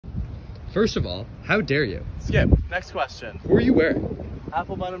First of all, how dare you? Skip. Next question. Who are you wearing?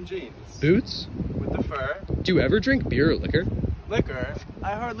 Apple bottom jeans. Boots? With the fur. Do you ever drink beer or liquor? Liquor?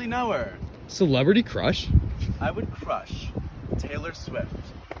 I hardly know her. Celebrity crush? I would crush Taylor Swift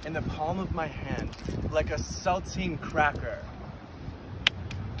in the palm of my hand like a saltine cracker.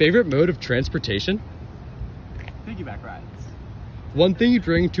 Favorite mode of transportation? Piggyback rides. One thing you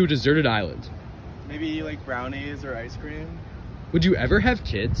bring to a deserted island? Maybe like brownies or ice cream. Would you ever have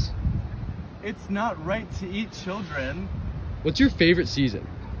kids? It's not right to eat children. What's your favorite season?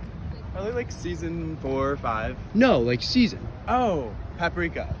 Probably like season 4 or 5. No, like season. Oh,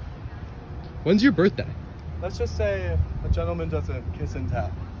 paprika. When's your birthday? Let's just say a gentleman doesn't kiss and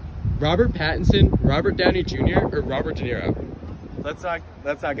tell. Robert Pattinson, Robert Downey Jr., or Robert De Niro? Let's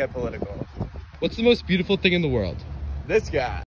not get political. What's the most beautiful thing in the world? This guy.